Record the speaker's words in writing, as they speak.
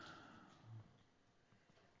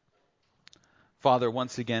Father,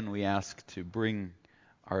 once again we ask to bring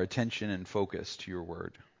our attention and focus to your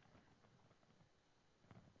word.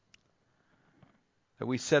 That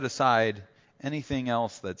we set aside anything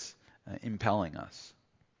else that's impelling us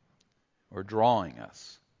or drawing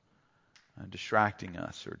us, distracting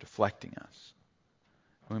us or deflecting us.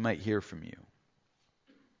 We might hear from you.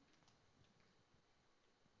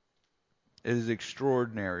 It is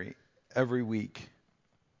extraordinary every week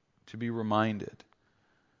to be reminded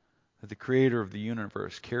that the Creator of the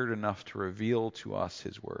universe cared enough to reveal to us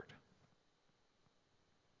His Word.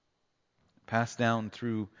 Passed down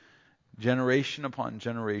through generation upon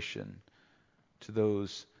generation to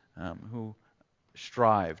those who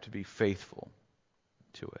strive to be faithful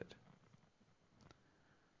to it.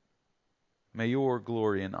 May your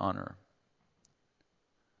glory and honor,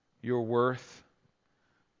 your worth,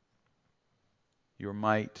 your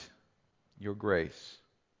might, your grace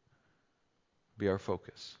be our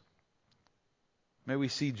focus. May we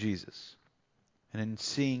see Jesus, and in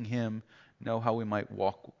seeing him, know how we might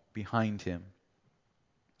walk behind him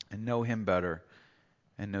and know him better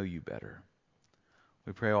and know you better.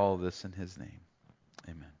 We pray all of this in his name.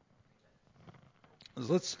 Amen.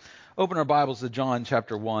 Let's open our Bibles to John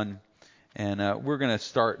chapter 1, and we're going to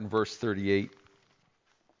start in verse 38.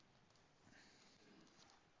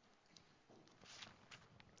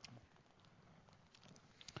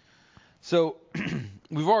 So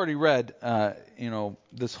we've already read,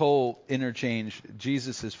 this whole interchange.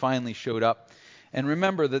 Jesus has finally showed up, and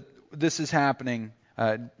remember that this is happening.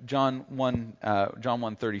 John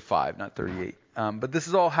 1:35, not 38. But this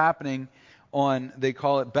is all happening on, they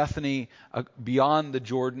call it Bethany, beyond the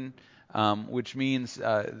Jordan, which means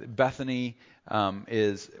Bethany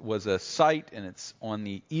was a site, and it's on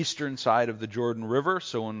the eastern side of the Jordan River,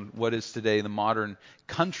 so in what is today the modern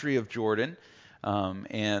country of Jordan.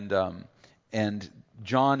 And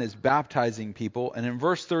John is baptizing people. And in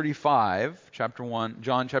verse 35,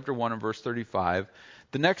 John chapter 1 and verse 35,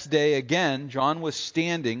 the next day again, John was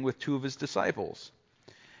standing with two of his disciples.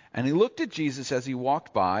 And he looked at Jesus as he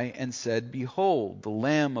walked by and said, "Behold, the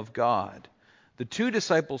Lamb of God." The two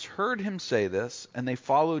disciples heard him say this, and they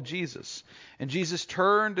followed Jesus. And Jesus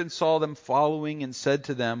turned and saw them following and said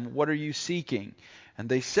to them, "What are you seeking?" And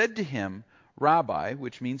they said to him, "Rabbi,"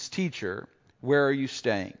 which means teacher, "where are you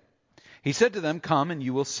staying?" He said to them, "Come and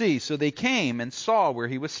you will see." So they came and saw where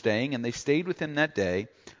he was staying, and they stayed with him that day,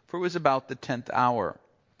 for it was about the 10th hour.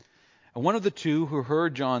 And one of the two who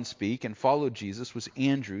heard John speak and followed Jesus was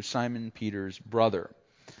Andrew, Simon Peter's brother.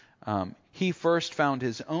 He first found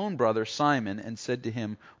his own brother Simon and said to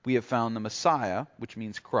him, "We have found the Messiah," which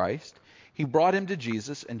means Christ. He brought him to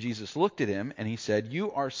Jesus, and Jesus looked at him, and he said,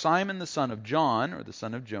 "You are Simon the son of John," or the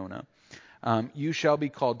son of Jonah. "You shall be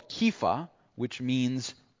called Kepha," which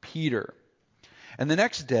means Peter. And the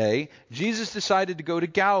next day, Jesus decided to go to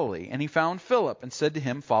Galilee, and he found Philip and said to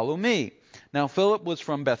him, "Follow me." Now Philip was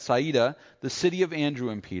from Bethsaida, the city of Andrew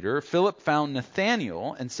and Peter. Philip found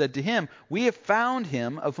Nathanael and said to him, "We have found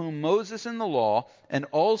him of whom Moses in the law and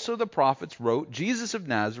also the prophets wrote, Jesus of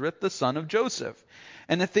Nazareth, the son of Joseph."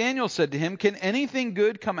 And Nathanael said to him, "Can anything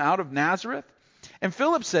good come out of Nazareth?" And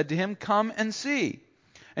Philip said to him, "Come and see."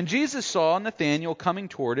 And Jesus saw Nathanael coming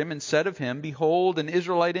toward him and said of him, "Behold, an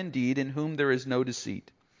Israelite indeed, in whom there is no deceit."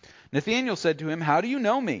 Nathanael said to him, "How do you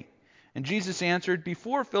know me?" And Jesus answered,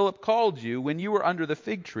 "Before Philip called you, when you were under the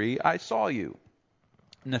fig tree, I saw you."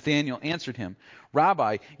 Nathanael answered him,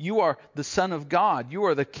 "Rabbi, you are the Son of God. You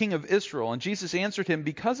are the King of Israel." And Jesus answered him,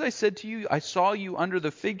 "Because I said to you, I saw you under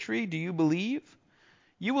the fig tree, do you believe?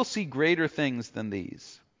 You will see greater things than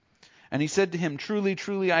these." And he said to him, "Truly,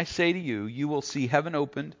 truly, I say to you, you will see heaven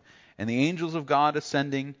opened, and the angels of God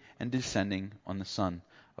ascending and descending on the Son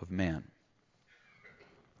of Man."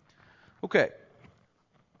 Okay.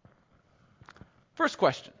 First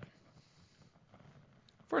question.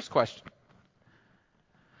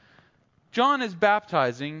 John is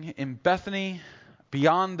baptizing in Bethany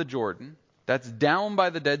beyond the Jordan. That's down by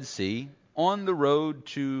the Dead Sea, on the road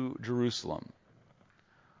to Jerusalem.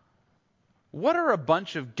 What are a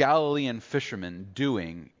bunch of Galilean fishermen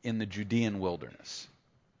doing in the Judean wilderness?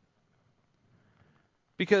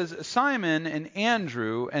 Because Simon and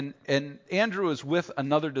Andrew, and Andrew is with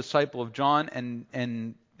another disciple of John,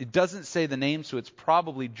 and it doesn't say the name, so it's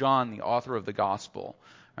probably John, the author of the gospel.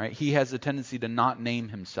 All right? He has a tendency to not name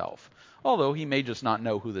himself, although he may just not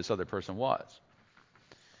know who this other person was.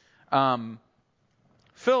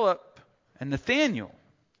 Philip and Nathanael.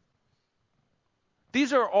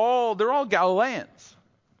 They're all Galileans.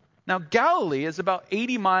 Now, Galilee is about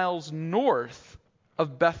 80 miles north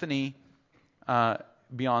of Bethany,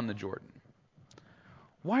 beyond the Jordan.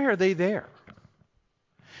 Why are they there?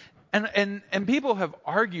 And people have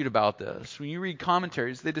argued about this. When you read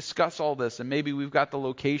commentaries, they discuss all this, and maybe we've got the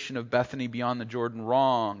location of Bethany beyond the Jordan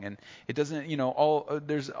wrong, and it doesn't,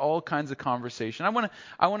 there's all kinds of conversation. I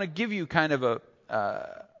want to give you kind of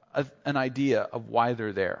an idea of why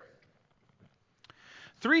they're there.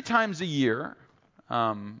 3 times a year,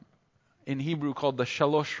 in Hebrew called the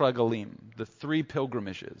Shalosh Regalim, the 3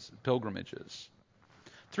 pilgrimages.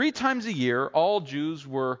 3 times a year, all Jews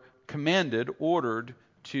were ordered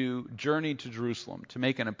to journey to Jerusalem, to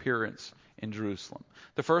make an appearance in Jerusalem.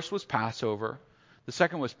 The first was Passover. The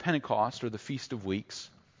second was Pentecost, or the Feast of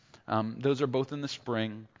Weeks. Those are both in the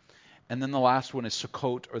spring. And then the last one is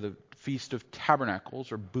Sukkot, or the Feast of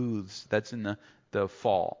Tabernacles, or Booths. That's in the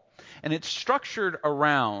fall. And it's structured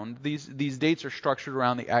around, these dates are structured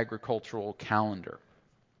around the agricultural calendar.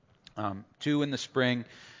 2 in the spring.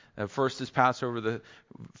 First is Passover. The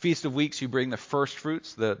Feast of Weeks, you bring the first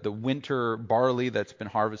fruits, the winter barley that's been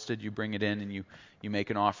harvested, you bring it in and you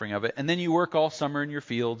make an offering of it. And then you work all summer in your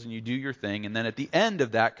fields and you do your thing. And then at the end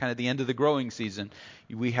of that, kind of the end of the growing season,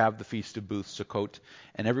 we have the Feast of Booths, Sukkot,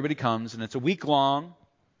 and everybody comes, and it's a week long.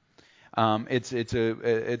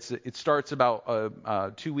 It starts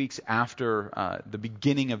about 2 weeks after the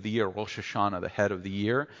beginning of the year, Rosh Hashanah, the head of the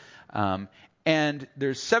year. And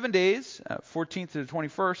there's 7 days, 14th to the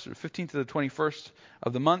 21st, or 15th to the 21st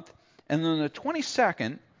of the month. And then the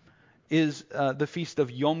 22nd is the feast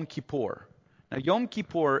of Yom Kippur. Now, Yom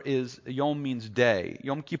means day.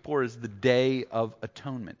 Yom Kippur is the Day of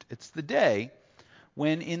Atonement. It's the day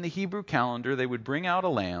when in the Hebrew calendar they would bring out a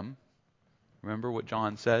lamb. Remember what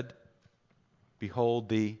John said? Behold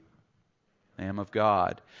the Lamb of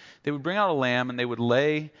God. They would bring out a lamb and they would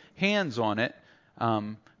lay hands on it,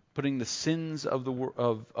 putting the sins of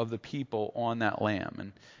the people on that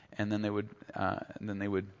lamb, and then they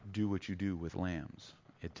would do what you do with lambs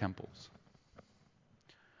at temples.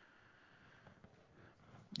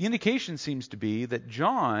 The indication seems to be that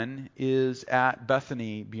John is at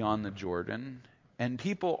Bethany beyond the Jordan, and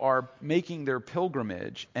people are making their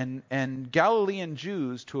pilgrimage, and Galilean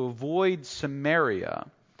Jews, to avoid Samaria,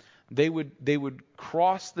 they would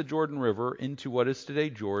cross the Jordan River into what is today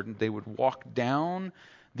Jordan. They would walk down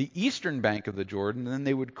the eastern bank of the Jordan, and then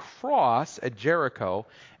they would cross at Jericho,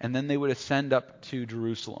 and then they would ascend up to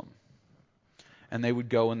Jerusalem. And they would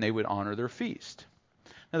go and they would honor their feast.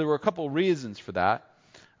 Now, there were a couple reasons for that.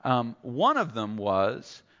 One of them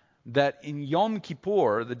was that in Yom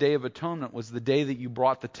Kippur, the Day of Atonement, was the day that you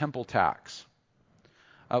brought the temple tax.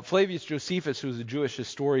 Flavius Josephus, who was a Jewish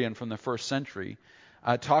historian from the 1st century,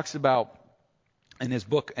 talks about, in his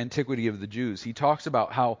book Antiquity of the Jews, he talks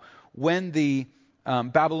about how when the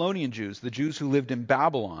Babylonian Jews, the Jews who lived in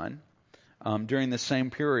Babylon during the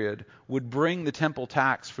same period, would bring the temple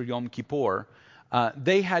tax for Yom Kippur,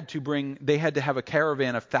 they had to have a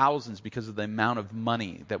caravan of thousands because of the amount of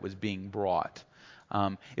money that was being brought.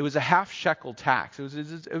 It was a half shekel tax.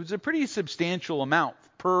 It was a pretty substantial amount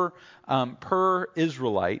per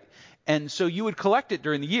Israelite. And so you would collect it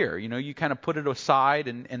during the year. You kind of put it aside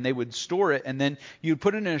and they would store it. And then you'd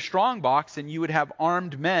put it in a strong box, and you would have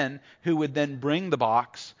armed men who would then bring the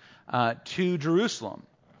box to Jerusalem.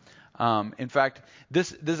 In fact,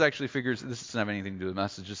 this actually figures, this doesn't have anything to do with the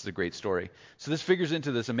message, just a great story. So this figures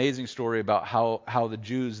into this amazing story about how the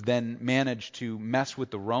Jews then managed to mess with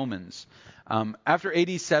the Romans. After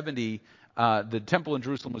AD 70, the temple in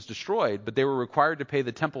Jerusalem was destroyed, but they were required to pay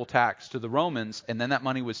the temple tax to the Romans, and then that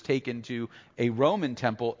money was taken to a Roman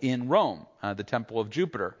temple in Rome, the Temple of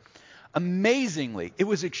Jupiter. Amazingly, it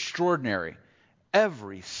was extraordinary.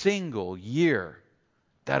 Every single year,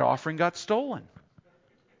 that offering got stolen.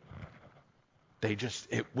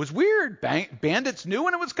 It was weird. Bandits knew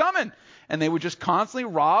when it was coming, and they would just constantly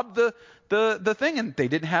rob the thing, and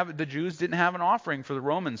the Jews didn't have an offering for the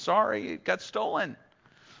Romans. Sorry, it got stolen.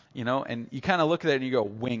 And you kind of look at it and you go,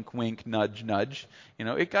 wink, wink, nudge, nudge.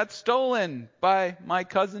 It got stolen by my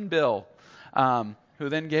cousin Bill, who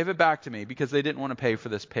then gave it back to me because they didn't want to pay for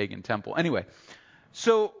this pagan temple. Anyway,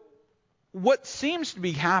 so what seems to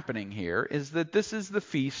be happening here is that this is the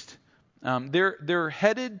feast. They're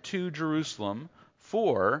headed to Jerusalem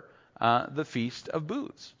for the Feast of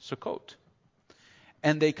Booths, Sukkot.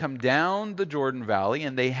 And they come down the Jordan Valley,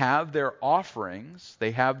 and they have their offerings. They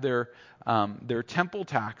have their temple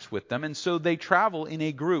tax with them, and so they travel in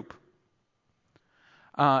a group.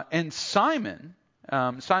 And Simon,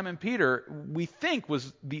 Simon Peter, we think,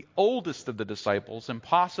 was the oldest of the disciples and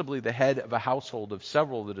possibly the head of a household of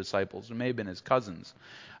several of the disciples. It may have been his cousins.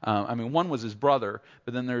 One was his brother,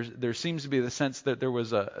 but then there seems to be the sense that there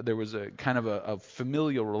was a kind of a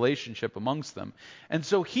familial relationship amongst them. And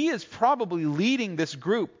so he is probably leading this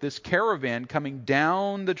group, this caravan coming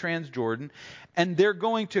down the Transjordan, and they're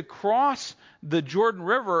going to cross the Jordan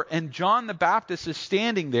River, and John the Baptist is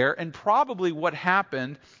standing there. And probably what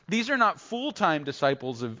happened, these are not full-time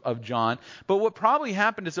disciples of John, but what probably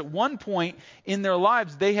happened is at one point in their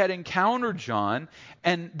lives they had encountered John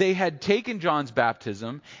and they had taken John's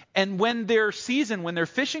baptism, and when their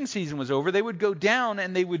fishing season was over, they would go down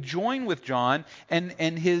and they would join with John and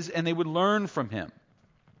they would learn from him.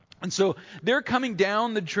 And so they're coming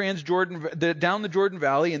down the Jordan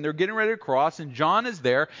Valley, and they're getting ready to cross, and John is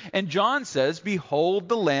there, and John says, "Behold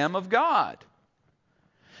the Lamb of God."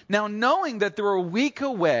 Now, knowing that they're a week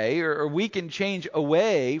away, or a week and change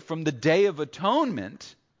away from the Day of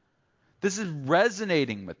Atonement, this is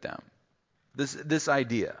resonating with them, this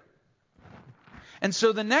idea. And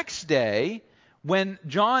so the next day, when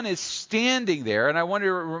John is standing there, and I want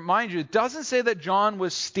to remind you, it doesn't say that John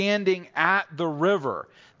was standing at the river.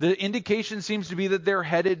 The indication seems to be that they're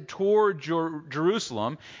headed toward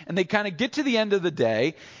Jerusalem, and they kind of get to the end of the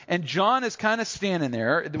day, and John is kind of standing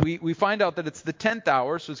there. We find out that it's the 10th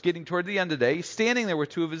hour, so it's getting toward the end of the day. He's standing there with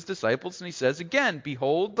two of his disciples, and he says again,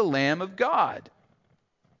 "Behold the Lamb of God."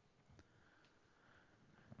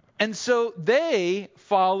 And so they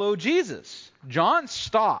follow Jesus. John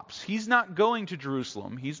stops. He's not going to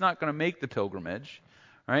Jerusalem. He's not going to make the pilgrimage.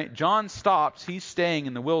 Right? John stops. He's staying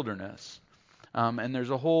in the wilderness. And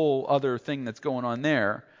there's a whole other thing that's going on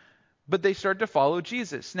there. But they start to follow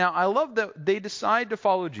Jesus. Now, I love that they decide to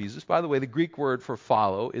follow Jesus. By the way, the Greek word for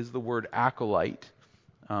follow is the word acolyte.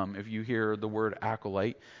 If you hear the word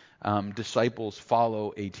acolyte, disciples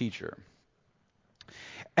follow a teacher.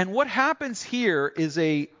 And what happens here is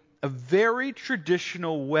a very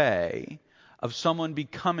traditional way of someone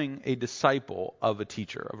becoming a disciple of a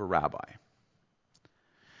teacher, of a rabbi.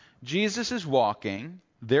 Jesus is walking,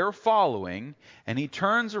 they're following, and he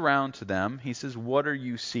turns around to them. He says, "What are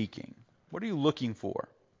you seeking? What are you looking for?"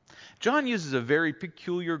 John uses a very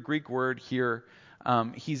peculiar Greek word here.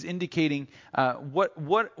 He's indicating what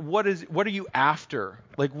are you after?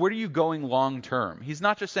 Like, what are you going long term? He's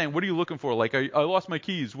not just saying, "What are you looking for?" Like, I lost my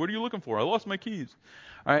keys. What are you looking for? I lost my keys.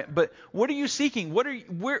 All right, but what are you seeking? Where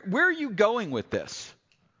are you going with this?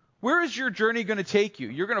 Where is your journey going to take you?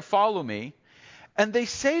 You're going to follow me. And they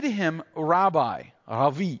say to him, "Rabbi,"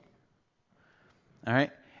 Ravi. All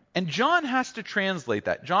right? And John has to translate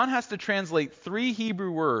that. John has to translate 3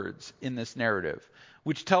 Hebrew words in this narrative,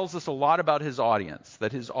 which tells us a lot about his audience,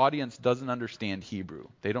 that his audience doesn't understand Hebrew.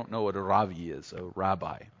 They don't know what a Ravi is, a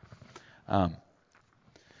rabbi.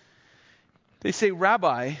 They say,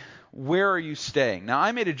 "Rabbi, where are you staying?" Now,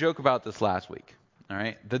 I made a joke about this last week, all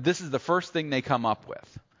right, that this is the first thing they come up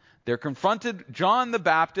with. They're confronted. John the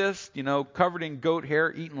Baptist, covered in goat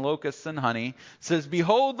hair, eating locusts and honey, says,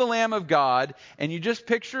 "Behold the Lamb of God." And you just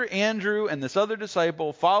picture Andrew and this other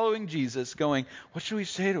disciple following Jesus going, "What should we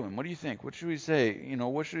say to him? What do you think? What should we say?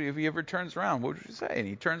 If he ever turns around, what should we say?" And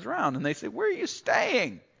he turns around and they say, "Where are you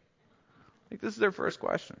staying?" Like, this is their first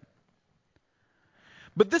question.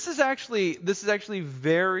 But this is actually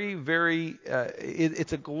very, very,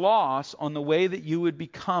 it's a gloss on the way that you would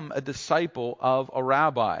become a disciple of a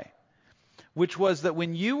rabbi, which was that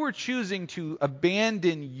when you were choosing to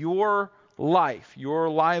abandon your life, your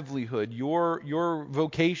livelihood, your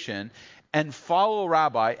vocation, and follow a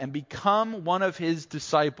rabbi and become one of his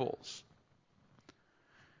disciples,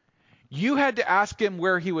 you had to ask him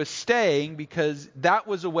where he was staying, because that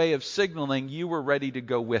was a way of signaling you were ready to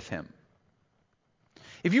go with him.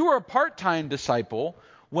 If you were a part-time disciple,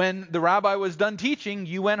 when the rabbi was done teaching,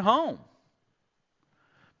 you went home.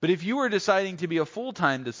 But if you were deciding to be a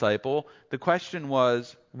full-time disciple, the question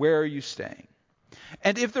was, where are you staying?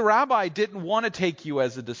 And if the rabbi didn't want to take you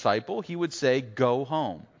as a disciple, he would say, "Go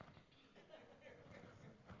home."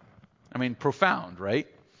 I mean, profound, right?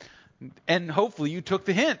 And hopefully you took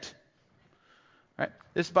the hint. Right?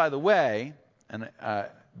 This, by the way, and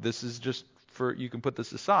this is just for, you can put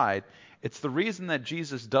this aside, it's the reason that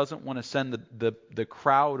Jesus doesn't want to send the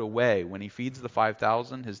crowd away. When he feeds the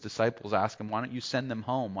 5,000, his disciples ask him, "Why don't you send them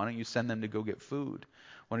home? Why don't you send them to go get food?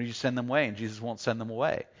 Why don't you send them away?" And Jesus won't send them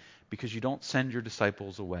away, because you don't send your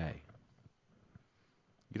disciples away.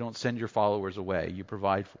 You don't send your followers away. You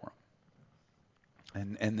provide for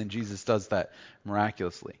them. And then Jesus does that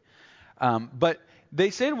miraculously. But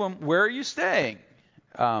they say to him, "Where are you staying?"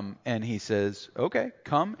 And he says, okay,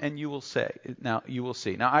 come and you will say. Now, you will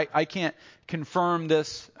see. Now, I can't confirm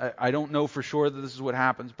this. I don't know for sure that this is what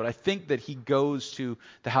happens, but I think that he goes to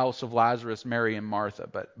the house of Lazarus, Mary, and Martha.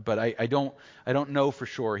 But I don't know for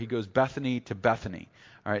sure. He goes Bethany to Bethany.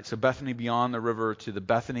 All right, so Bethany beyond the river to the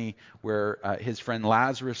Bethany where his friend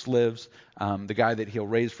Lazarus lives, the guy that he'll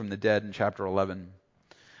raise from the dead in chapter 11.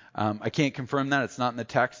 I can't confirm that. It's not in the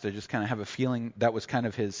text. I just kind of have a feeling that was kind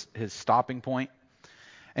of his stopping point.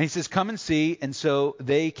 And he says, come and see. And so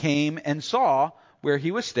they came and saw where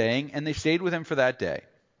he was staying, and they stayed with him for that day.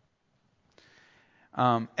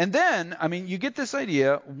 And then, you get this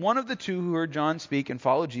idea. One of the two who heard John speak and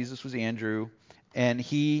followed Jesus was Andrew, and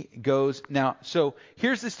he goes. Now, so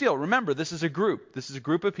here's this deal. Remember, this is a group. This is a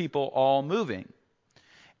group of people all moving.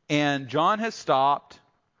 And John has stopped,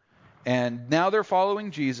 and now they're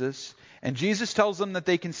following Jesus. And Jesus tells them that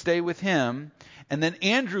they can stay with him. And then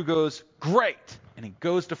Andrew goes, great. And he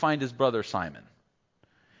goes to find his brother Simon.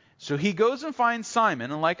 So he goes and finds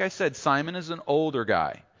Simon. And like I said, Simon is an older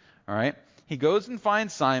guy. All right. He goes and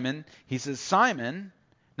finds Simon. He says, Simon.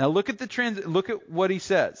 Now look at what he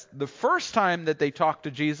says. The first time that they talk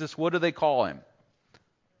to Jesus, what do they call him?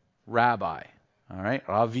 Rabbi. All right.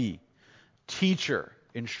 Ravi. Teacher.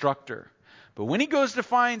 Instructor. But when he goes to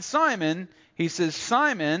find Simon, he says,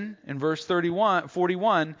 Simon, in verse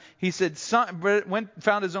 41, he said,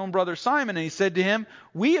 found his own brother Simon, and he said to him,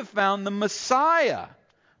 we have found the Messiah,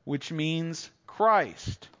 which means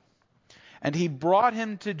Christ. And he brought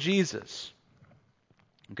him to Jesus.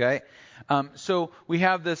 Okay? So we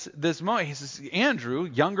have this moment. He says, Andrew,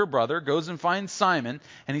 younger brother, goes and finds Simon,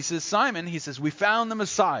 and he says, Simon, he says, we found the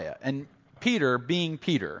Messiah. And Peter, being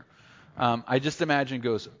Peter, I just imagine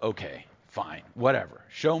goes, okay. Fine, whatever.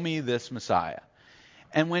 Show me this Messiah.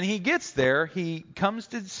 And when he gets there, he comes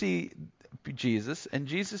to see Jesus, and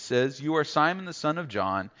Jesus says, you are Simon the son of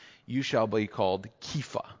John. You shall be called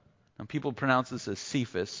Kepha. Now, people pronounce this as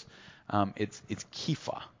Cephas. It's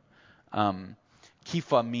Kepha.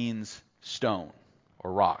 Kepha means stone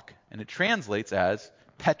or rock, and it translates as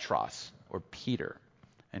Petros or Peter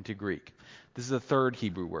into Greek. This is the third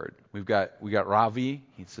Hebrew word. We got Ravi.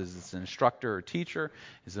 He says it's an instructor or teacher.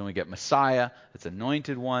 And then we get Messiah. It's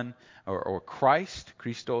anointed one, or Christ,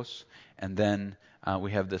 Christos. And then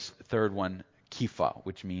we have this third one, Kepha,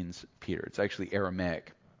 which means Peter. It's actually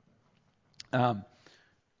Aramaic.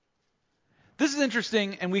 This is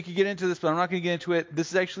interesting, and we could get into this, but I'm not going to get into it.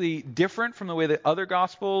 This is actually different from the way that other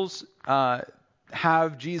Gospels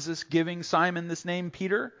have Jesus giving Simon this name,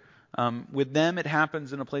 Peter. With them, it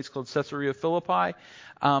happens in a place called Caesarea Philippi.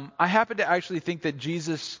 I happen to actually think that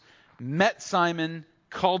Jesus met Simon,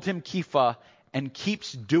 called him Kepha, and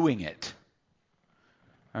keeps doing it.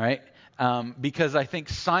 All right? Because I think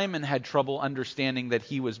Simon had trouble understanding that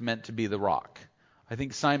he was meant to be the rock. I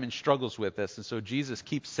think Simon struggles with this, and so Jesus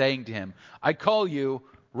keeps saying to him, I call you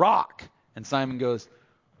rock. And Simon goes,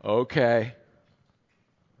 okay.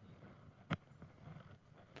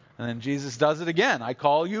 And then Jesus does it again. I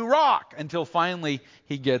call you rock, until finally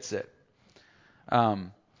he gets it.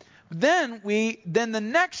 Then the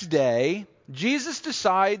next day, Jesus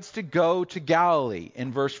decides to go to Galilee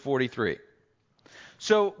in verse 43.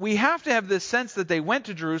 So we have to have this sense that they went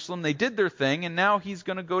to Jerusalem, they did their thing, and now he's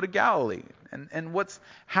going to go to Galilee. And what's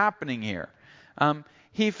happening here?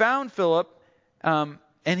 He found Philip, and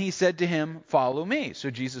he said to him, follow me.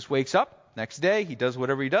 So Jesus wakes up. Next day, he does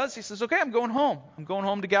whatever he does. He says, okay, I'm going home. I'm going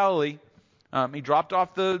home to Galilee. He dropped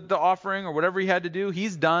off the offering or whatever he had to do.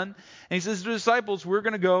 He's done. And he says to the disciples, we're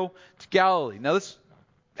going to go to Galilee. Now, this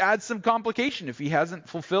adds some complication if he hasn't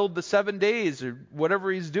fulfilled the 7 days or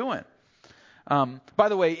whatever he's doing. By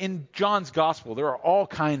the way, in John's Gospel, there are all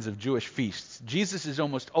kinds of Jewish feasts. Jesus is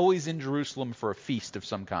almost always in Jerusalem for a feast of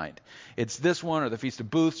some kind. It's this one or the Feast of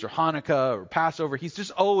Booths or Hanukkah or Passover. He's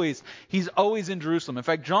always in Jerusalem. In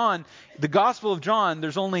fact, the Gospel of John,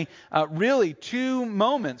 there's only really 2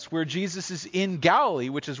 moments where Jesus is in Galilee,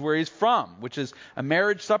 which is where he's from, which is a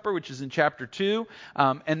marriage supper, which is in chapter 2,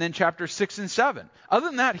 and then chapter 6 and 7. Other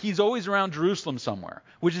than that, he's always around Jerusalem somewhere,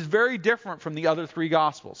 which is very different from the other 3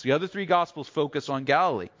 Gospels. The other 3 Gospels focus on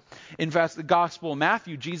Galilee. In fact, the Gospel of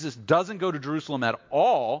Matthew, Jesus doesn't go to Jerusalem at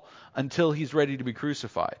all until he's ready to be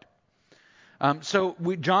crucified.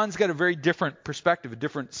 John's got a very different perspective, a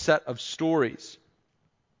different set of stories.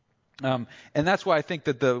 And that's why I think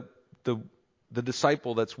that the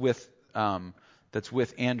disciple that's with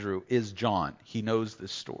Andrew is John. He knows the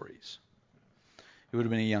stories. He would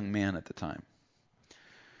have been a young man at the time.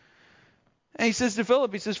 And he says to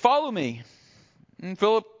Philip, he says, follow me. And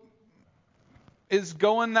Philip is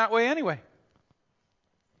going that way anyway.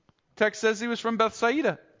 Text says he was from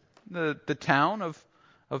Bethsaida, the town of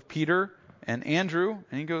of Peter and Andrew.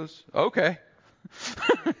 And he goes, okay.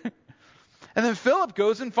 And then Philip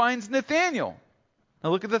goes and finds Nathanael. Now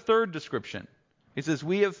look at the third description. He says,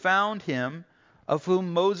 we have found him of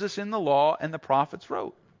whom Moses in the law and the prophets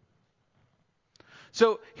wrote.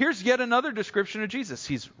 So here's yet another description of Jesus.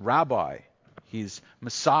 He's Rabbi. He's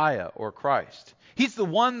Messiah or Christ. He's the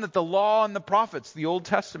one that the law and the prophets, the Old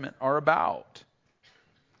Testament, are about.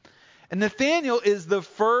 And Nathanael is the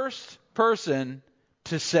first person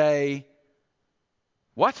to say,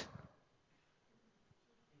 what?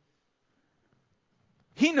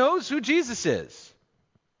 He knows who Jesus is.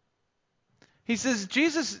 He says,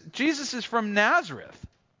 Jesus is from Nazareth.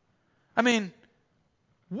 I mean,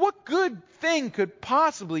 what good thing could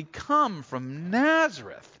possibly come from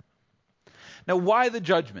Nazareth? Now, why the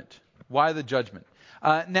judgment? Why the judgment?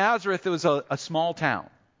 Nazareth was a small town.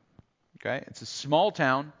 Okay, it's a small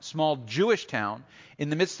town, small Jewish town,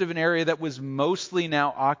 in the midst of an area that was mostly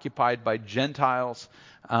now occupied by Gentiles.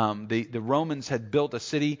 The Romans had built a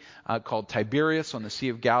city called Tiberias on the Sea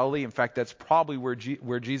of Galilee. In fact, that's probably where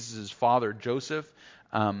Jesus' father, Joseph,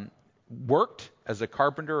 worked as a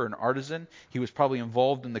carpenter or an artisan. He was probably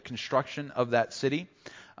involved in the construction of that city.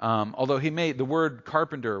 Although the word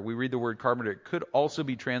carpenter, we read the word carpenter, it could also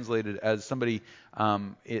be translated as somebody,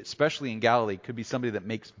 especially in Galilee, could be somebody that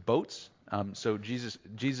makes boats. So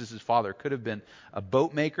Jesus' father could have been a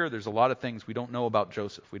boat maker. There's a lot of things we don't know about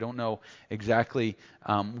Joseph. We don't know exactly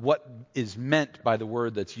what is meant by the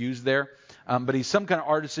word that's used there. But he's some kind of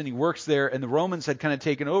artisan. He works there, and the Romans had kind of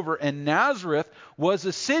taken over. And Nazareth was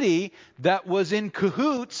a city that was in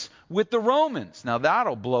cahoots with the Romans. Now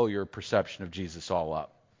that'll blow your perception of Jesus all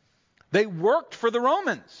up. They worked for the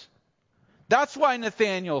Romans. That's why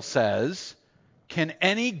Nathanael says, can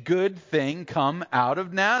any good thing come out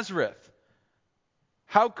of Nazareth?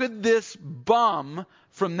 How could this bum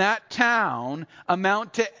from that town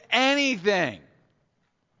amount to anything?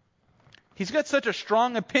 He's got such a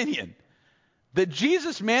strong opinion that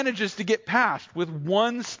Jesus manages to get past with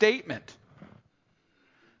one statement.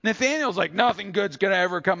 Nathanael's like, nothing good's going to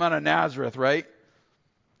ever come out of Nazareth, right?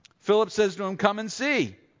 Philip says to him, come and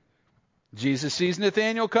see. Jesus sees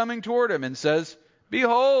Nathanael coming toward him and says,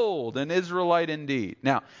 behold, an Israelite indeed.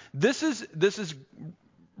 Now, this is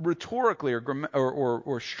rhetorically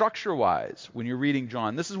or structure-wise, when you're reading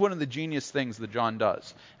John, this is one of the genius things that John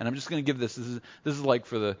does. And I'm just going to give this is like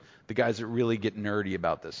for the guys that really get nerdy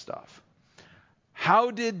about this stuff.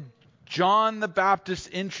 How did John the Baptist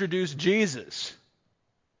introduce Jesus?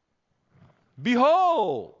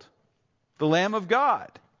 Behold, the Lamb of God.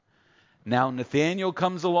 Now Nathanael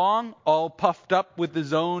comes along, all puffed up with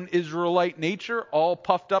his own Israelite nature, all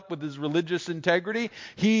puffed up with his religious integrity.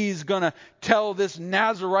 He's going to tell this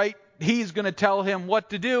Nazarite, he's going to tell him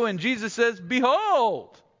what to do. And Jesus says,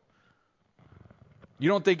 behold. You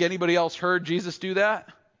don't think anybody else heard Jesus do that?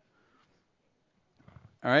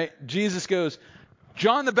 All right. Jesus goes,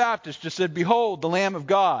 John the Baptist just said, behold, the Lamb of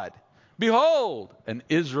God. Behold, an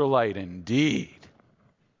Israelite indeed.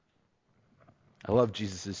 I love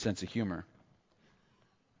Jesus' sense of humor.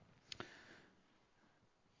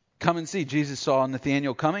 Come and see. Jesus saw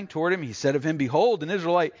Nathanael coming toward him. He said of him, behold, an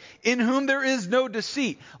Israelite in whom there is no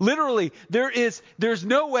deceit. Literally, there's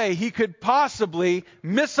no way he could possibly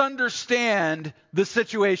misunderstand the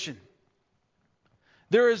situation.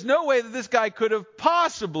 There is no way that this guy could have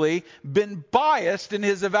possibly been biased in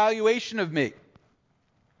his evaluation of me.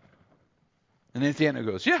 And Nathanael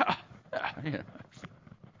goes, yeah,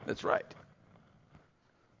 that's right.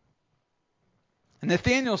 And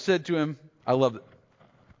Nathanael said to him, I love it.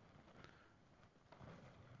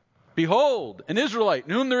 Behold, an Israelite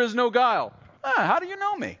in whom there is no guile. How do you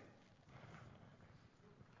know me?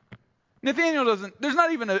 Nathanael there's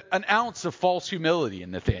not even an ounce of false humility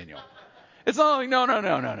in Nathanael. It's not like, no.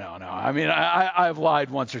 I mean, I've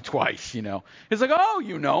lied once or twice, It's like, oh,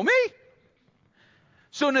 you know me?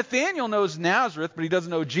 So Nathanael knows Nazareth, but he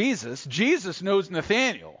doesn't know Jesus. Jesus knows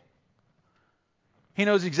Nathanael. He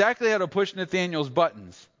knows exactly how to push Nathanael's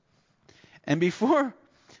buttons. And before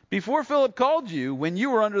Philip called you, when you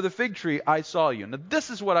were under the fig tree, I saw you. Now, this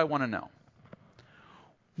is what I want to know.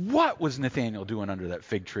 What was Nathanael doing under that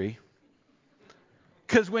fig tree?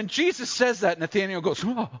 Because when Jesus says that, Nathanael goes,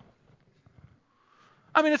 oh.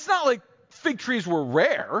 I mean, it's not like fig trees were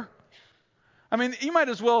rare. I mean, he might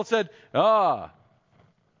as well have said,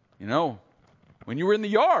 when you were in the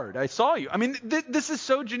yard, I saw you. I mean, this is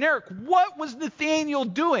so generic. What was Nathanael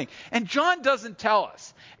doing? And John doesn't tell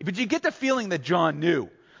us. But you get the feeling that John knew.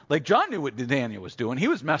 Like John knew what Nathanael was doing. He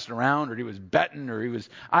was messing around, or he was betting, or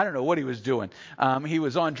I don't know what he was doing. He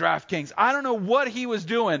was on DraftKings. I don't know what he was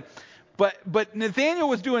doing. But Nathanael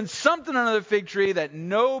was doing something under the fig tree that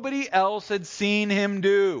nobody else had seen him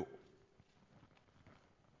do.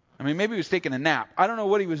 I mean, maybe he was taking a nap. I don't know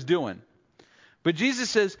what he was doing. But Jesus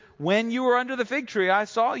says, when you were under the fig tree, I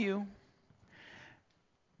saw you.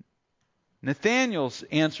 Nathanael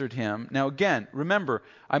answered him. Now again, remember,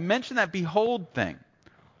 I mentioned that behold thing.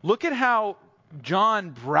 Look at how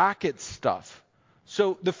John brackets stuff.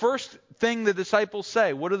 So the first thing the disciples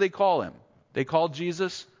say, what do they call him? They call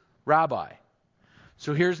Jesus Rabbi.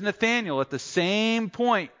 So here's Nathanael at the same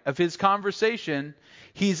point of his conversation.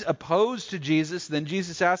 He's opposed to Jesus. Then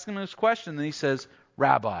Jesus asks him this question, and he says,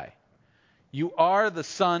 Rabbi, you are the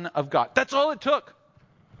Son of God. That's all it took.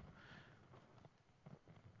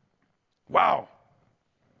 Wow.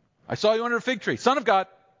 I saw you under a fig tree. Son of God.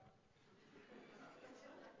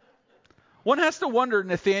 One has to wonder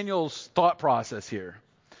Nathanael's thought process here.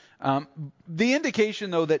 The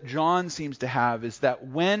indication, though, that John seems to have is that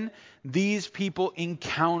when these people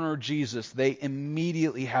encounter Jesus, they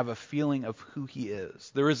immediately have a feeling of who he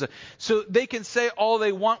is. So they can say all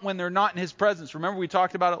they want when they're not in his presence. Remember we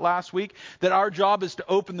talked about it last week, that our job is to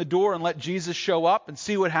open the door and let Jesus show up and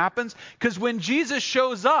see what happens. Because when Jesus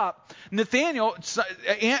shows up, Philip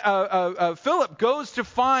goes to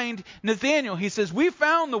find Nathanael. He says, we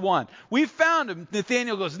found the one. We found him.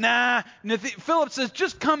 Nathanael goes, nah. Philip says,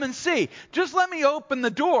 just come and see. Just let me open the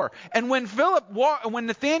door. And when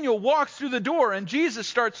Nathanael walks through the door and Jesus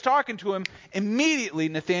starts talking to him, immediately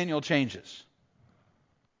Nathanael changes.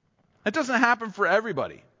 That doesn't happen for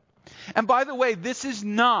everybody. And by the way, this is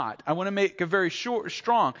not, I want to make it very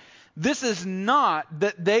strong, this is not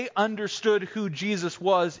that they understood who Jesus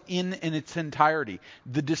was in its entirety.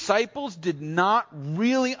 The disciples did not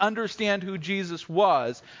really understand who Jesus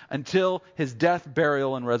was until his death,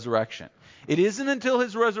 burial, and resurrection. It isn't until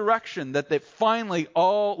his resurrection that finally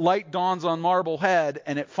all light dawns on Marblehead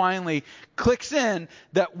and it finally clicks in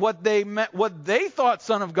that what they thought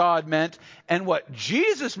Son of God meant and what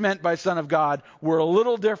Jesus meant by Son of God were a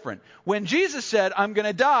little different. When Jesus said, I'm going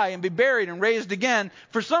to die and be buried and raised again,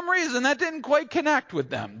 for some reason that didn't quite connect with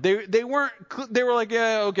them. They were like,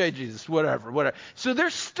 yeah, okay, Jesus, whatever. So they're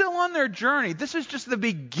still on their journey. This is just the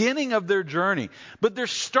beginning of their journey. But they're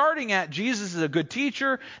starting at Jesus is a good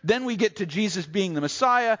teacher. Then we get to Jesus being the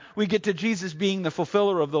Messiah. We get to Jesus being the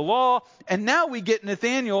fulfiller of the law. And now we get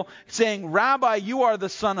Nathanael saying, Rabbi, you are the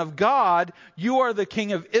Son of God. You are the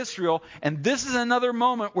King of Israel. And this is another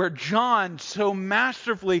moment where John so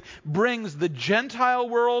masterfully brings the Gentile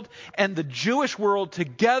world and the Jewish world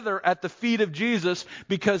together at the feet of Jesus,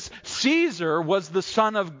 because Caesar was the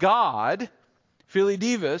Son of God,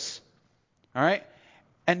 Philadelphus, all right?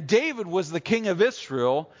 And David was the King of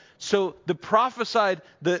Israel. So the prophesied,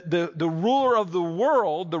 the ruler of the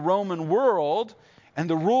world, the Roman world, and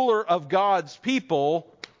the ruler of God's people,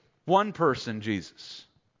 one person, Jesus.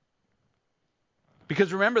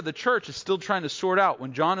 Because remember, the church is still trying to sort out.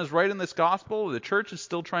 When John is writing this gospel, the church is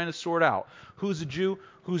still trying to sort out who's a Jew,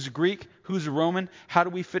 who's a Greek, who's a Roman, how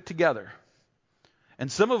do we fit together? And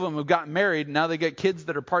some of them have gotten married, and now they get kids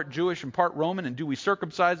that are part Jewish and part Roman, and do we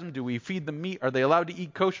circumcise them? Do we feed them meat? Are they allowed to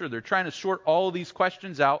eat kosher? They're trying to sort all of these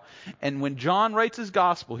questions out. And when John writes his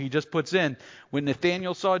gospel, he just puts in, when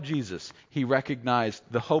Nathanael saw Jesus, he recognized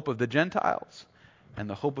the hope of the Gentiles and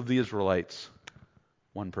the hope of the Israelites,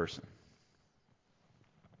 one person.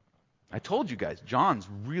 I told you guys, John's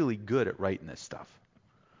really good at writing this stuff.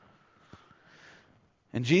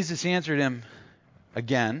 And Jesus answered him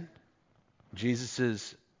again.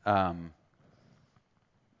 Jesus'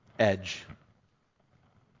 edge.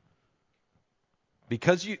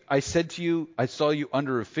 Because I said to you, I saw you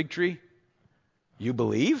under a fig tree, you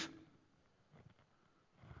believe?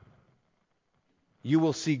 You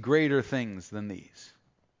will see greater things than these.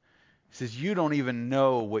 He says, you don't even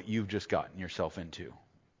know what you've just gotten yourself into.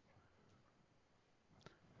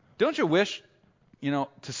 Don't you wish,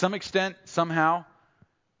 to some extent, somehow,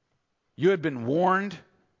 you had been warned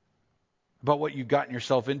about what you'd gotten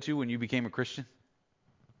yourself into when you became a Christian?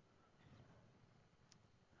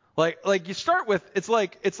 Like you start with, it's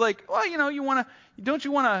like, well, I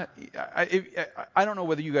don't know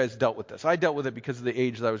whether you guys dealt with this. I dealt with it because of the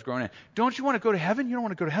age that I was growing in. Don't you want to go to heaven? You don't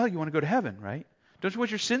want to go to hell. You want to go to heaven, right? Don't you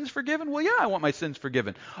want your sins forgiven? Well, yeah, I want my sins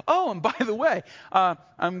forgiven. Oh, and by the way,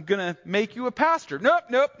 I'm going to make you a pastor. Nope.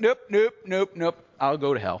 I'll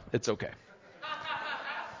go to hell. It's okay.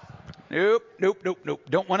 Nope.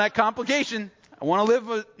 Don't want that complication. I want to live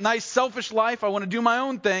a nice, selfish life. I want to do my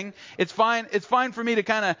own thing. It's fine for me to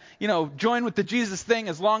kind of, join with the Jesus thing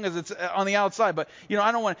as long as it's on the outside. But,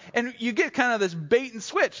 I don't want to. And you get kind of this bait and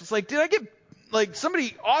switch. It's like, did I get like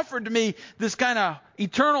somebody offered to me this kind of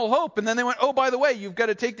eternal hope, and then they went, oh, by the way, you've got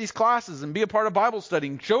to take these classes and be a part of Bible study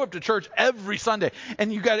and show up to church every Sunday,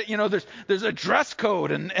 and you got to, there's a dress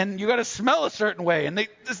code, and you got to smell a certain way, and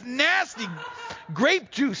this nasty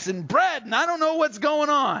grape juice and bread, and I don't know what's going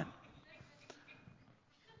on.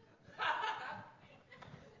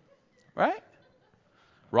 Right?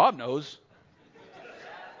 Rob knows.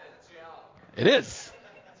 It is.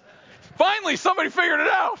 Finally, somebody figured it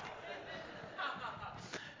out.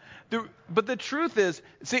 But the truth is,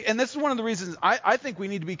 see, and this is one of the reasons I think we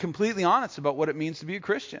need to be completely honest about what it means to be a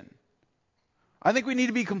Christian. I think we need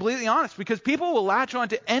to be completely honest, because people will latch on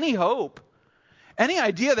to any hope, any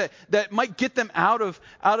idea that might get them out of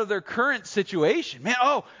their current situation. Man,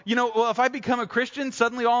 well, if I become a Christian,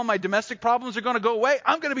 suddenly all my domestic problems are going to go away.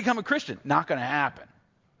 I'm going to become a Christian. Not going to happen.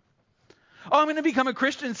 Oh, I'm going to become a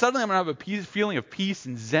Christian, and suddenly I'm going to have a feeling of peace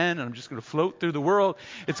and zen, and I'm just going to float through the world.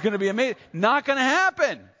 It's going to be amazing. Not going to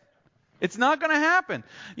happen. It's not going to happen.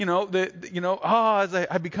 As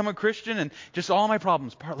I become a Christian and just all my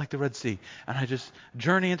problems part like the Red Sea, and I just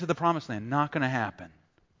journey into the promised land. Not going to happen.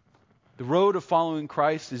 The road of following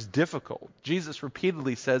Christ is difficult. Jesus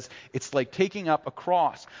repeatedly says it's like taking up a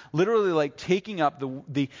cross, literally like taking up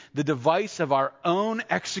the device of our own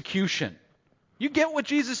execution. You get what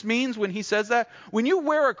Jesus means when he says that? When you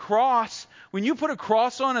wear a cross, when you put a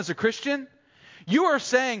cross on as a Christian, you are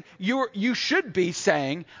saying, you should be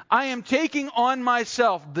saying, I am taking on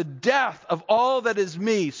myself the death of all that is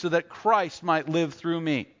me so that Christ might live through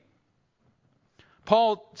me.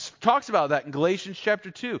 Paul talks about that in Galatians chapter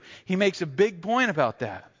 2. He makes a big point about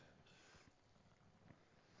that.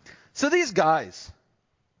 So these guys,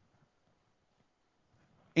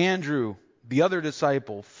 Andrew, the other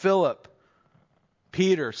disciple, Philip,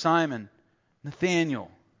 Peter, Simon, Nathaniel,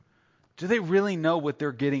 do they really know what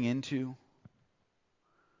they're getting into?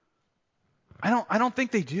 I don't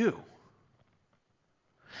think they do.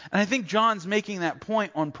 And I think John's making that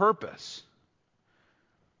point on purpose.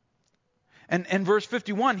 And in verse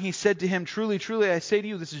 51, he said to him, truly, truly, I say to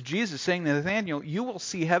you, this is Jesus saying to Nathanael, you will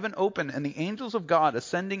see heaven open and the angels of God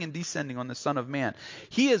ascending and descending on the Son of Man.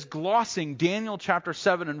 He is glossing Daniel chapter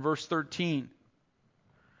 7 and verse 13.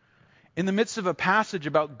 In the midst of a passage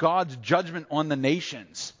about God's judgment on the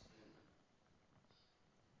nations.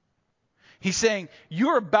 He's saying,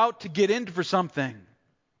 you're about to get in for something.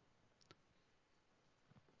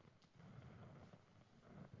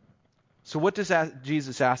 So what does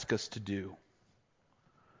Jesus ask us to do?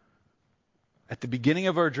 At the beginning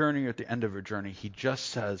of our journey or at the end of our journey, he just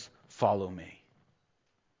says, follow me.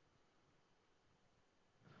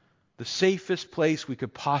 The safest place we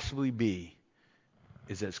could possibly be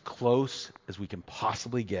is as close as we can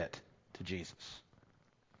possibly get to Jesus.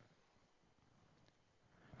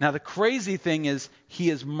 Now, the crazy thing is, he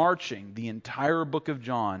is marching, the entire book of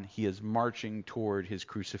John, he is marching toward his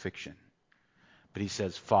crucifixion. But he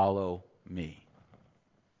says, follow me.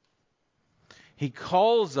 He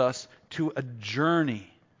calls us to a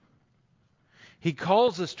journey. He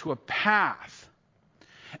calls us to a path.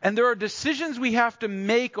 And there are decisions we have to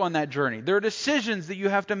make on that journey. There are decisions that you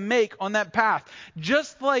have to make on that path.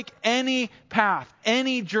 Just like any path,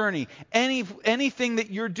 any journey, anything that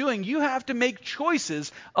you're doing, you have to make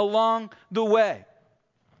choices along the way.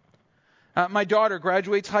 My daughter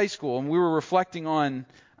graduates high school, and we were reflecting on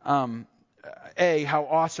how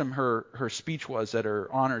awesome her speech was at her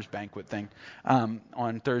honors banquet thing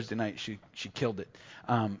on Thursday night. She killed it.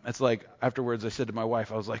 It's like, afterwards I said to my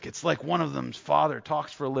wife, I was like, it's like one of them's father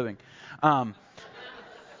talks for a living. But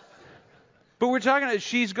we're talking,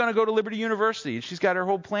 she's going to go to Liberty University. She's got her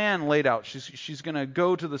whole plan laid out. She's going to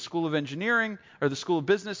go to the School of Engineering or the School of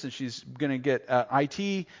Business, and she's going to get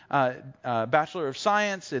IT, Bachelor of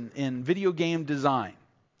Science in video game design.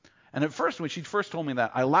 And at first, when she first told me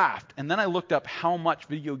that, I laughed. And then I looked up how much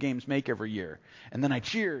video games make every year. And then I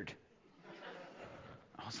cheered.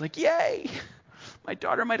 I was like, yay! My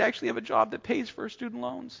daughter might actually have a job that pays for her student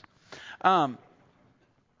loans. But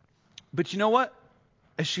you know what?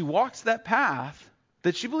 As she walks that path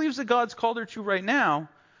that she believes that God's called her to right now,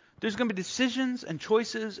 there's going to be decisions and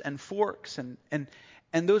choices and forks. And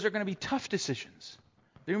those are going to be tough decisions.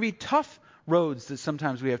 They're going to be tough roads that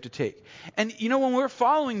sometimes we have to take. And when we're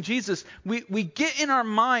following Jesus, we get in our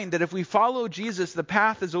mind that if we follow Jesus, the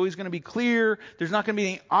path is always going to be clear. There's not going to be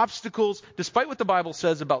any obstacles, despite what the Bible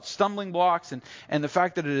says about stumbling blocks and the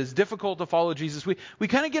fact that it is difficult to follow Jesus. We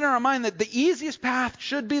kind of get in our mind that the easiest path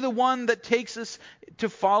should be the one that takes us to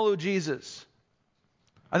follow Jesus.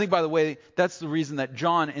 I think, by the way, that's the reason that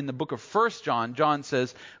John, in the book of 1 John, John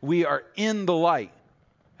says, we are in the light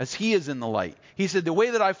as he is in the light. He said, the way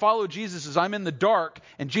that I follow Jesus is I'm in the dark,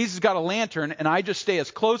 and Jesus got a lantern, and I just stay as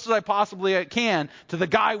close as I possibly can to the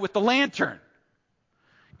guy with the lantern.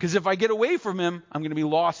 Because if I get away from him, I'm going to be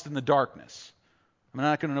lost in the darkness. I'm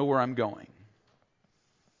not going to know where I'm going.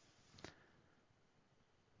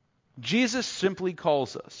 Jesus simply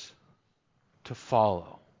calls us to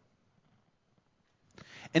follow.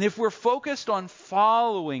 And if we're focused on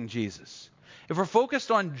following Jesus, if we're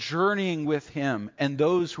focused on journeying with him and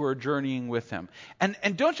those who are journeying with him, and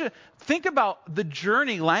don't you think about the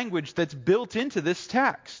journey language that's built into this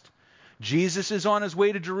text. Jesus is on his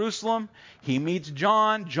way to Jerusalem. He meets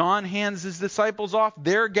John. John hands his disciples off.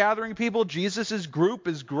 They're gathering people. Jesus' group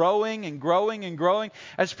is growing and growing and growing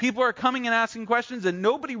as people are coming and asking questions, and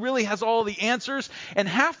nobody really has all the answers. And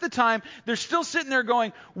half the time, they're still sitting there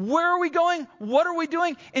going, where are we going? What are we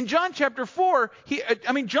doing? In John chapter 4,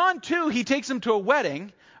 John 2, he takes them to a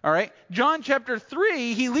wedding. All right. John chapter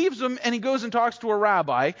 3, he leaves them and he goes and talks to a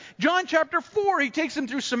rabbi. John chapter 4, he takes them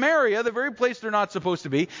through Samaria, the very place they're not supposed to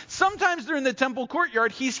be. Sometimes they're in the temple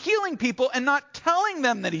courtyard. He's healing people and not telling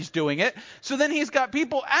them that he's doing it. So then he's got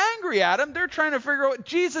people angry at him. They're trying to figure out what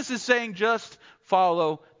Jesus is saying, just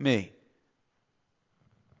follow me.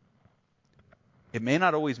 It may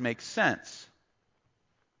not always make sense,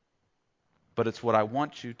 but it's what I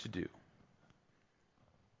want you to do.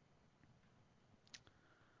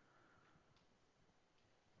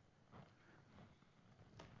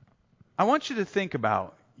 I want you to think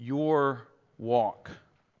about your walk.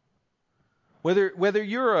 Whether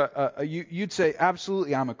you're you'd say,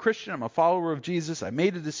 absolutely, I'm a Christian, I'm a follower of Jesus, I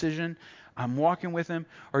made a decision, I'm walking with him.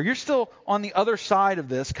 Or you're still on the other side of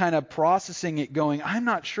this, kind of processing it, going, I'm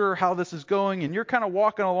not sure how this is going, and you're kind of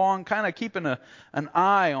walking along, kind of keeping an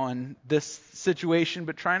eye on this situation,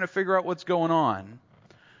 but trying to figure out what's going on.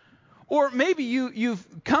 Or maybe you've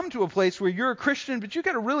come to a place where you're a Christian, but you've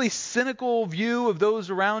got a really cynical view of those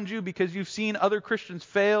around you because you've seen other Christians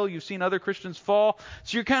fail, you've seen other Christians fall.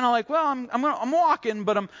 So you're kind of like, well, I'm walking,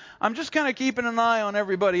 but I'm just kind of keeping an eye on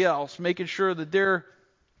everybody else, making sure that they're...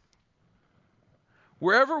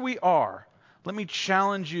 Wherever we are, let me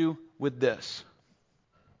challenge you with this.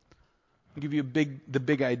 I'll give you the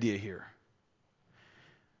big idea here.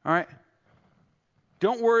 All right?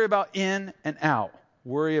 Don't worry about in and out.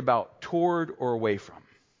 Worry about toward or away from.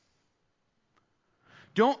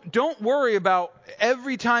 Don't worry about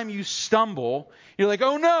every time you stumble, you're like,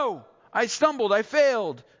 oh no, I stumbled, I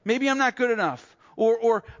failed, maybe I'm not good enough.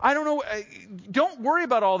 Or I don't know, don't worry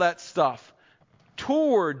about all that stuff.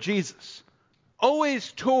 Toward Jesus.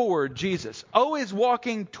 Always toward Jesus. Always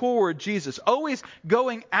walking toward Jesus. Always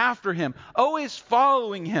going after him. Always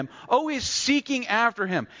following him. Always seeking after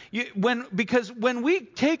him. Because when we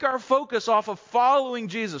take our focus off of following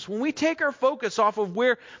Jesus, when we take our focus off of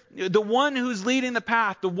where the one who's leading the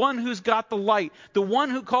path, the one who's got the light, the one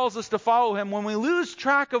who calls us to follow him, when we lose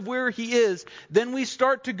track of where he is, then we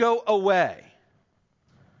start to go away.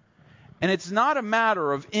 And it's not a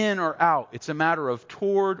matter of in or out. It's a matter of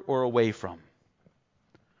toward or away from.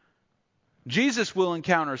 Jesus will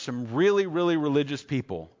encounter some really, really religious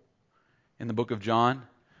people in the book of John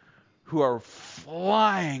who are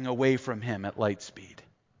flying away from him at light speed.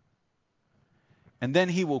 And then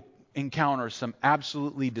he will encounter some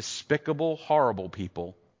absolutely despicable, horrible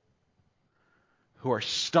people who are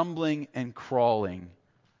stumbling and crawling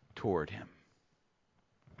toward him.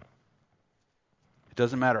 It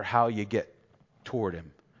doesn't matter how you get toward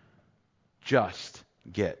him. Just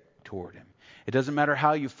get toward him. It doesn't matter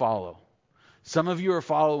how you follow. Some of you are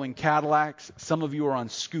following Cadillacs. Some of you are on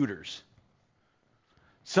scooters.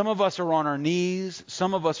 Some of us are on our knees.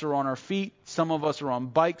 Some of us are on our feet. Some of us are on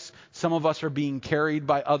bikes. Some of us are being carried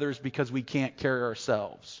by others because we can't carry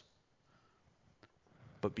ourselves.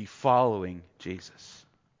 But be following Jesus.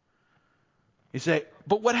 You say,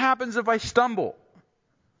 but what happens if I stumble?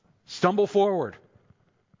 Stumble forward.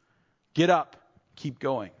 Get up. Keep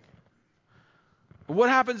going. But what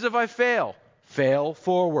happens if I fail? Fail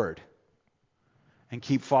forward. And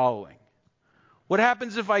keep following. What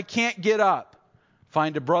happens if I can't get up?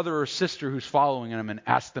 Find a brother or sister who's following him and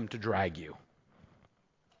ask them to drag you.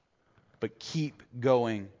 But keep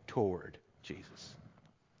going toward Jesus.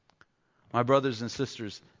 My brothers and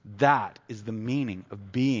sisters, that is the meaning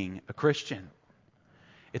of being a Christian.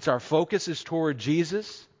 It's our focus is toward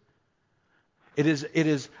Jesus. It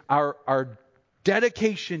is our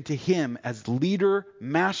dedication to him as leader,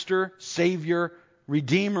 master, savior,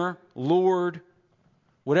 redeemer, Lord,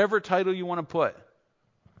 whatever title you want to put,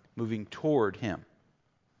 moving toward him,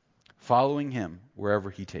 following him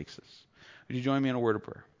wherever he takes us. Would you join me in a word of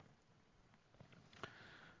prayer?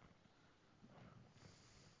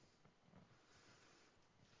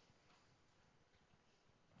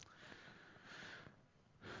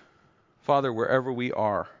 Father, wherever we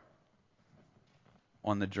are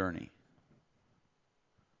on the journey,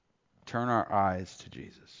 turn our eyes to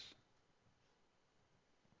Jesus.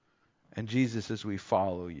 And Jesus, as we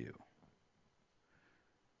follow you,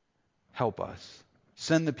 help us.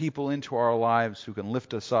 Send the people into our lives who can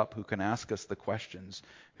lift us up, who can ask us the questions,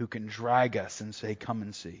 who can drag us and say, come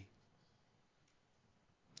and see.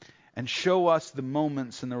 And show us the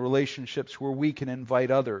moments and the relationships where we can invite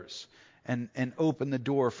others and open the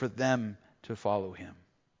door for them to follow him.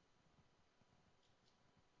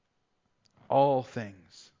 All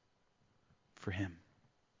things for him.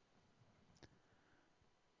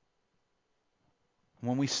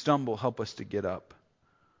 When we stumble, help us to get up.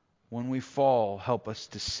 When we fall, help us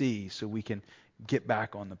to see so we can get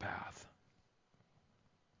back on the path.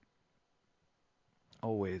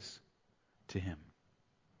 Always to him.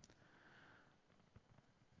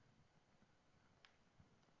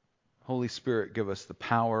 Holy Spirit, give us the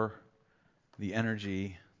power, the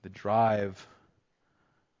energy, the drive.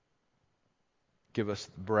 Give us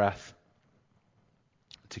the breath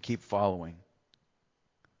to keep following.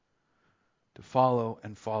 To follow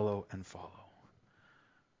and follow and follow.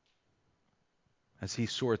 As he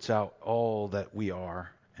sorts out all that we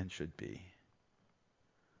are and should be.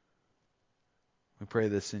 We pray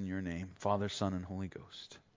this in your name, Father, Son, and Holy Ghost.